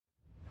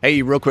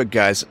Hey, real quick,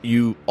 guys.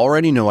 You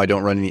already know I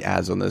don't run any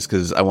ads on this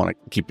because I want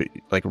to keep it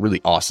like a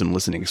really awesome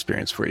listening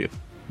experience for you.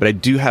 But I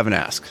do have an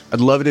ask. I'd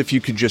love it if you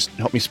could just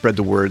help me spread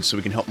the word so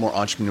we can help more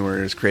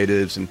entrepreneurs,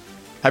 creatives, and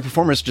high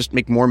performers just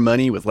make more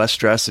money with less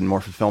stress and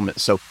more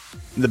fulfillment. So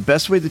the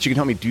best way that you can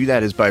help me do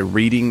that is by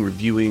reading,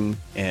 reviewing,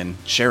 and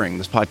sharing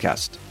this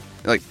podcast.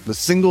 Like, the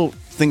single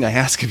thing I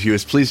ask of you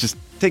is please just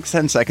take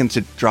 10 seconds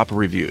to drop a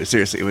review.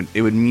 Seriously,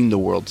 it would mean the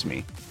world to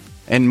me.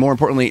 And more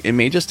importantly, it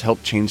may just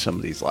help change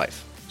somebody's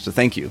life. So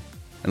thank you,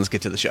 and let's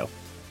get to the show.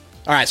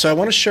 All right, so I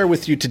want to share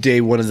with you today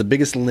one of the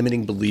biggest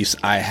limiting beliefs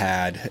I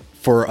had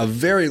for a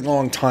very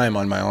long time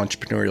on my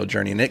entrepreneurial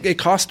journey. And it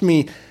cost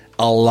me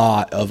a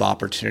lot of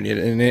opportunity,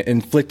 and it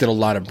inflicted a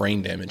lot of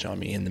brain damage on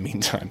me in the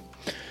meantime.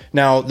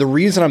 Now, the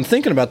reason I'm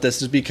thinking about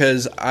this is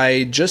because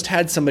I just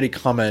had somebody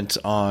comment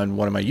on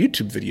one of my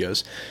YouTube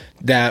videos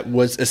that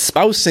was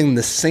espousing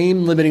the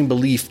same limiting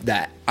belief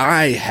that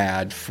I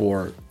had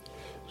for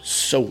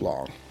so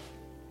long.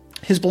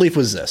 His belief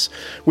was this.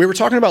 We were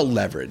talking about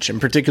leverage, in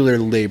particular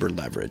labor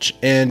leverage.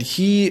 And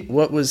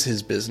what was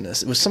his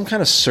business? It was some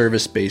kind of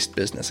service-based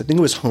business. I think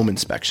it was home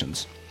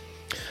inspections.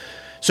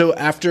 So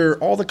after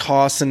all the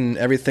costs and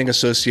everything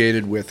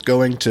associated with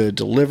going to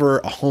deliver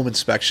a home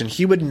inspection,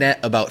 he would net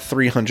about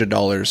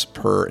 $300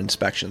 per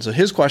inspection. So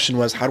his question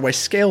was, how do I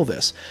scale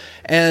this?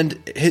 And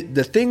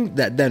the thing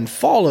that then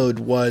followed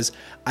was,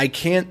 I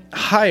can't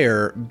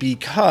hire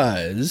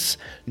because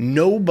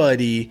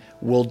nobody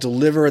will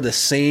deliver the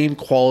same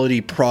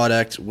quality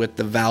product with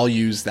the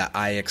values that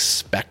I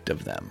expect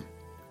of them.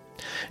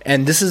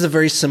 And this is a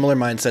very similar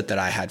mindset that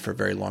I had for a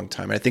very long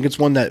time. I think it's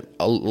one that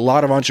a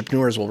lot of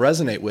entrepreneurs will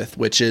resonate with,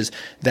 which is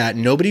that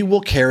nobody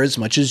will care as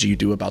much as you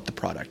do about the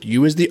product.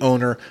 You as the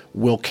owner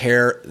will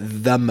care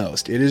the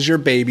most. It is your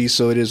baby,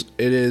 so it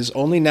is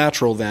only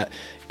natural that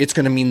it's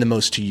going to mean the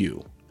most to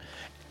you.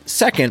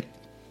 Second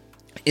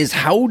is,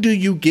 how do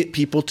you get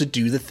people to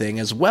do the thing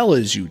as well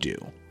as you do?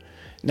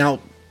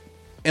 Now,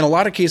 in a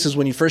lot of cases,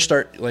 when you first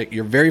start, like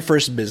your very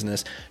first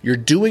business, you're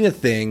doing a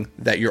thing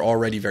that you're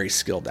already very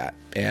skilled at.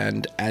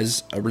 And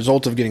as a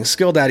result of getting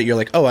skilled at it, you're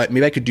like, oh,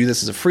 maybe I could do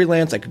this as a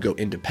freelance. I could go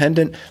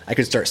independent. I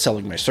could start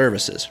selling my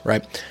services,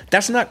 right?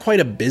 That's not quite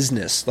a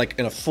business, like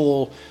in a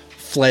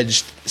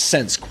full-fledged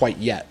sense quite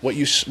yet. What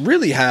you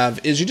really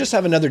have is you just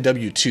have another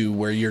W-2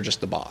 where you're just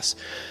the boss.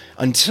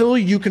 Until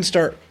you can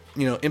start,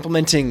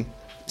 implementing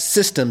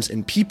systems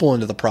and people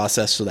into the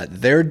process so that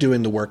they're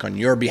doing the work on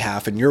your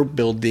behalf and you're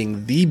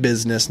building the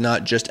business,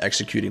 not just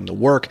executing the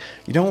work,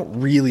 you don't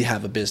really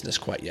have a business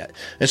quite yet.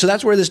 And so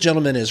that's where this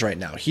gentleman is right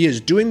now. He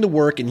is doing the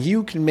work, and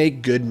you can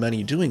make good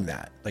money doing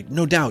that. Like,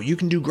 no doubt, you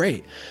can do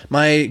great.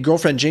 My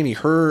girlfriend, Jamie,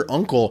 her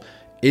uncle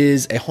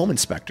is a home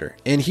inspector,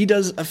 and he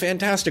does a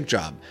fantastic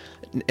job,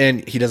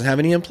 and he doesn't have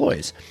any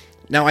employees.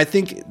 Now, I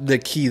think the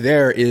key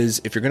there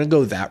is, if you're going to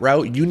go that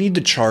route, you need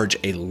to charge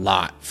a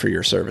lot for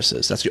your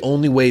services. That's the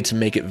only way to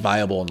make it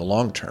viable in the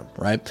long term,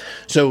 right?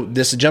 So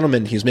this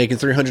gentleman, he's making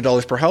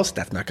 $300 per house.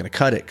 That's not going to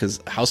cut it,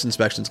 because house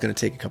inspection is going to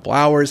take a couple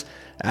hours.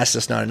 That's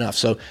just not enough.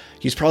 So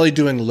he's probably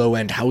doing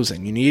low-end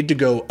housing. You need to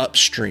go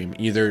upstream,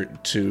 either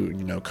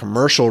to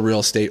commercial real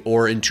estate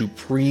or into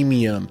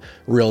premium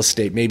real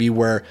estate, maybe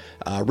where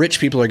rich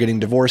people are getting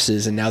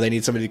divorces and now they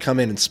need somebody to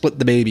come in and split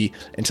the baby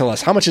and tell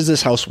us, how much is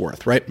this house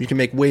worth, right? You can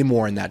make way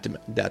more in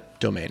that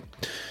domain.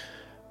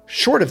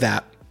 Short of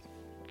that,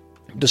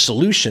 the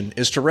solution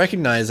is to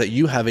recognize that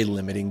you have a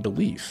limiting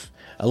belief.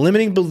 A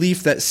limiting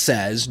belief that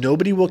says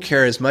nobody will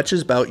care as much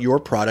about your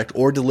product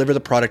or deliver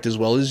the product as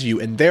well as you,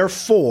 and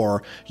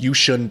therefore you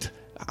shouldn't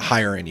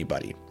hire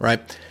anybody,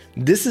 right?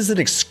 This is an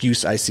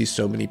excuse I see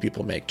so many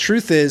people make.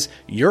 Truth is,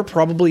 you're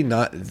probably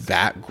not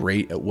that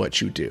great at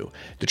what you do.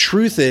 The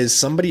truth is,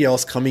 somebody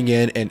else coming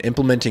in and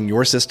implementing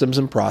your systems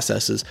and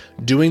processes,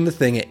 doing the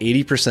thing at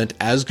 80%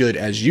 as good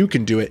as you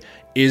can do it,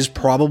 is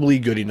probably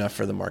good enough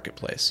for the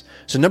marketplace.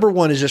 So number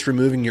one is just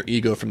removing your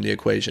ego from the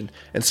equation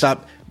and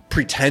stop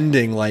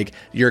pretending like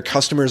your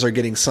customers are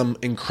getting some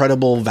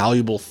incredible,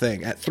 valuable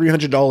thing. At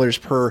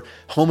 $300 per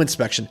home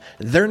inspection,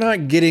 they're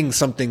not getting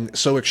something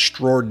so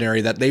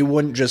extraordinary that they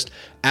wouldn't just,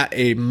 at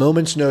a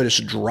moment's notice,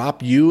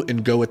 drop you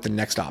and go with the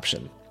next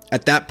option.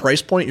 At that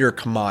price point, you're a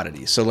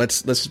commodity. So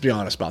let's be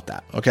honest about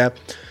that, okay?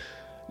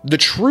 The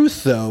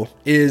truth, though,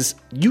 is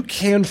you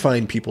can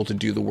find people to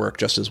do the work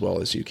just as well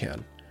as you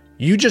can.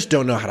 You just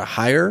don't know how to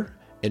hire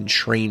and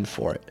train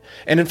for it.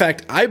 And in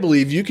fact, I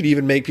believe you could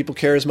even make people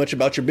care as much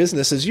about your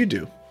business as you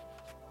do.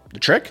 The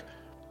trick?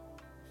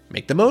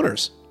 Make them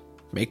owners.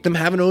 Make them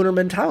have an owner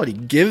mentality.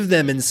 Give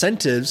them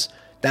incentives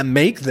that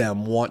make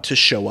them want to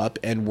show up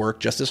and work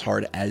just as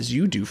hard as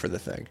you do for the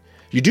thing.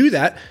 You do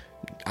that,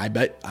 I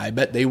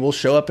bet they will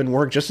show up and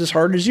work just as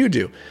hard as you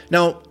do.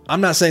 Now,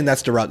 I'm not saying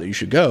that's the route that you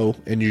should go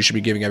and you should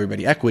be giving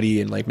everybody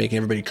equity and like making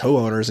everybody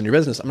co-owners in your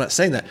business. I'm not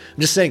saying that.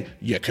 I'm just saying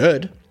you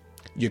could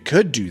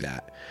do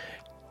that.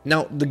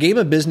 Now, the game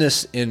of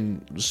business,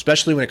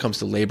 especially when it comes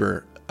to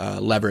labor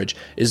leverage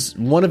is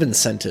one of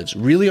incentives,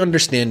 really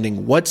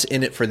understanding what's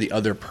in it for the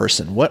other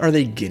person. What are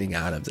they getting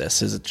out of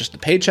this? Is it just the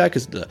paycheck?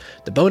 Is it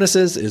the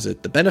bonuses? Is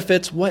it the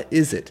benefits? What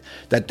is it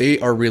that they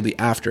are really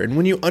after? And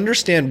when you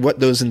understand what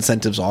those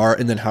incentives are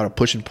and then how to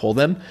push and pull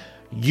them,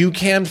 you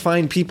can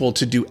find people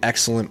to do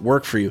excellent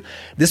work for you.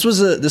 This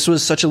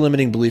was such a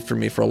limiting belief for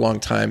me for a long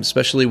time,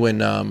 especially when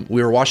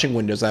we were washing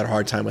windows. I had a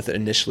hard time with it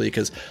initially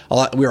because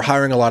we were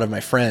hiring a lot of my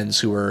friends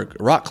who were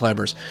rock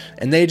climbers,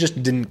 and they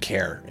just didn't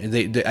care.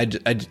 They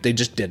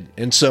just didn't.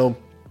 And so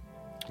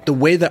the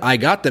way that I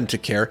got them to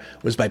care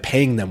was by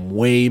paying them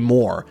way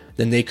more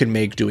than they could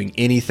make doing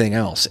anything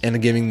else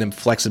and giving them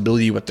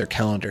flexibility with their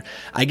calendar.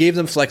 I gave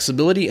them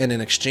flexibility, and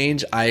in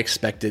exchange, I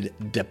expected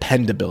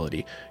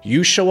dependability.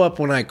 You show up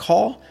when I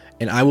call,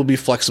 and I will be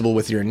flexible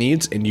with your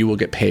needs, and you will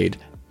get paid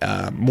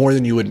more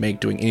than you would make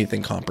doing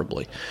anything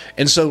comparably.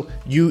 And so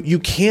you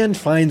can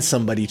find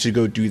somebody to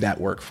go do that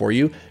work for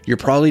you. You're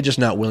probably just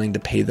not willing to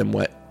pay them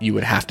what you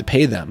would have to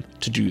pay them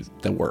to do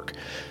the work.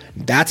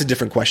 That's a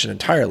different question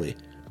entirely.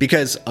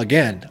 Because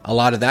again, a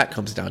lot of that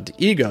comes down to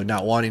ego,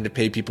 not wanting to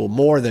pay people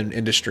more than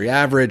industry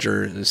average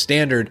or the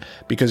standard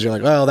because you're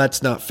like, well,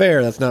 that's not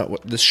fair. That's not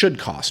what this should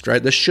cost,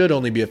 right? This should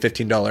only be a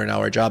 $15 an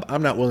hour job.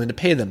 I'm not willing to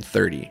pay them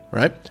 $30,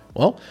 right?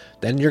 Well,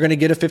 then you're going to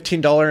get a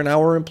 $15 an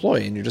hour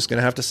employee and you're just going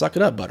to have to suck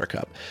it up,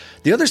 buttercup.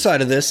 The other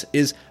side of this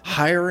is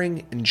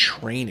hiring and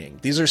training.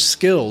 These are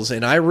skills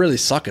and I really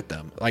suck at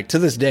them. Like to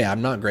this day,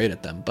 I'm not great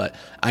at them, but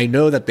I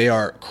know that they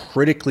are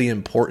critically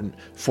important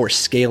for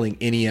scaling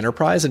any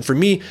enterprise. And for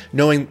me,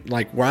 knowing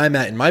like where I'm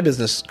at in my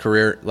business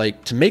career,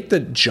 like to make the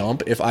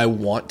jump, if I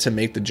want to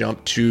make the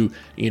jump to,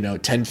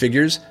 10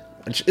 figures,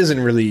 which isn't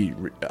really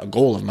a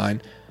goal of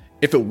mine.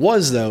 If it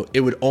was though,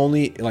 it would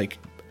only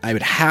I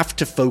would have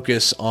to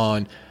focus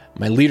on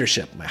my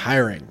leadership, my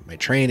hiring, my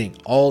training,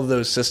 all of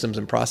those systems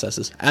and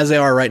processes. As they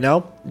are right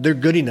now, they're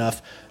good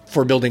enough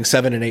for building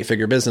 7 and 8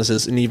 figure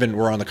businesses. And even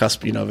we're on the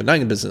cusp, of a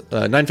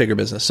 9-figure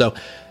business. So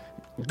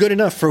good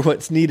enough for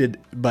what's needed.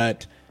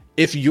 But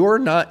if you're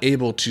not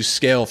able to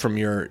scale from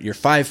your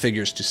 5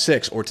 figures to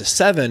 6 or to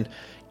 7,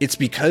 it's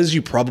because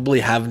you probably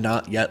have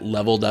not yet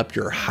leveled up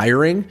your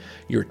hiring,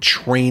 your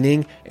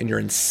training, and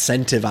your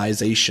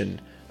incentivization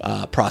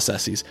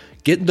processes.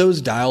 Get those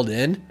dialed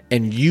in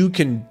and you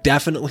can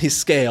definitely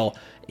scale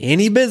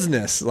any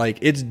business. Like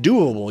it's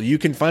doable. You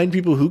can find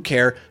people who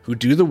care, who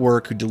do the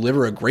work, who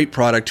deliver a great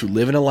product, who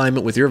live in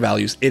alignment with your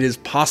values. It is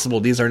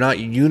possible. These are not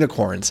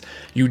unicorns.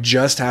 You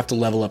just have to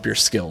level up your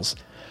skills.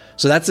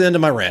 So that's the end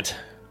of my rant.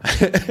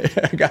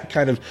 I got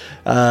kind of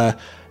a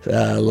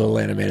little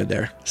animated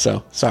there.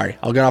 So sorry.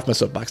 I'll get off my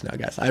soapbox now,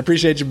 guys. I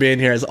appreciate you being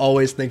here. As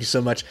always, thank you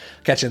so much.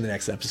 Catch you in the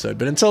next episode.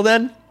 But until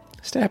then,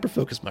 stay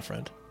hyper-focused, my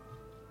friend.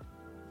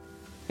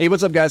 Hey,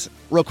 what's up, guys?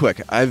 Real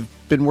quick, I've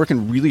been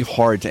working really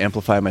hard to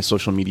amplify my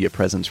social media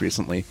presence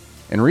recently,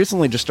 and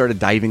recently just started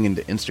diving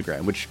into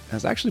Instagram, which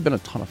has actually been a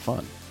ton of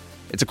fun.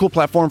 It's a cool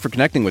platform for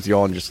connecting with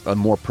y'all in just a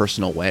more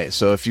personal way.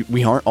 So if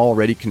we aren't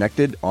already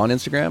connected on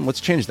Instagram,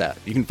 let's change that.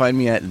 You can find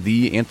me at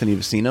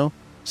 @TheAnthonyVicino.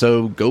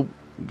 So go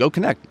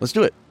connect. Let's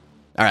do it.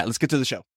 All right, let's get to the show.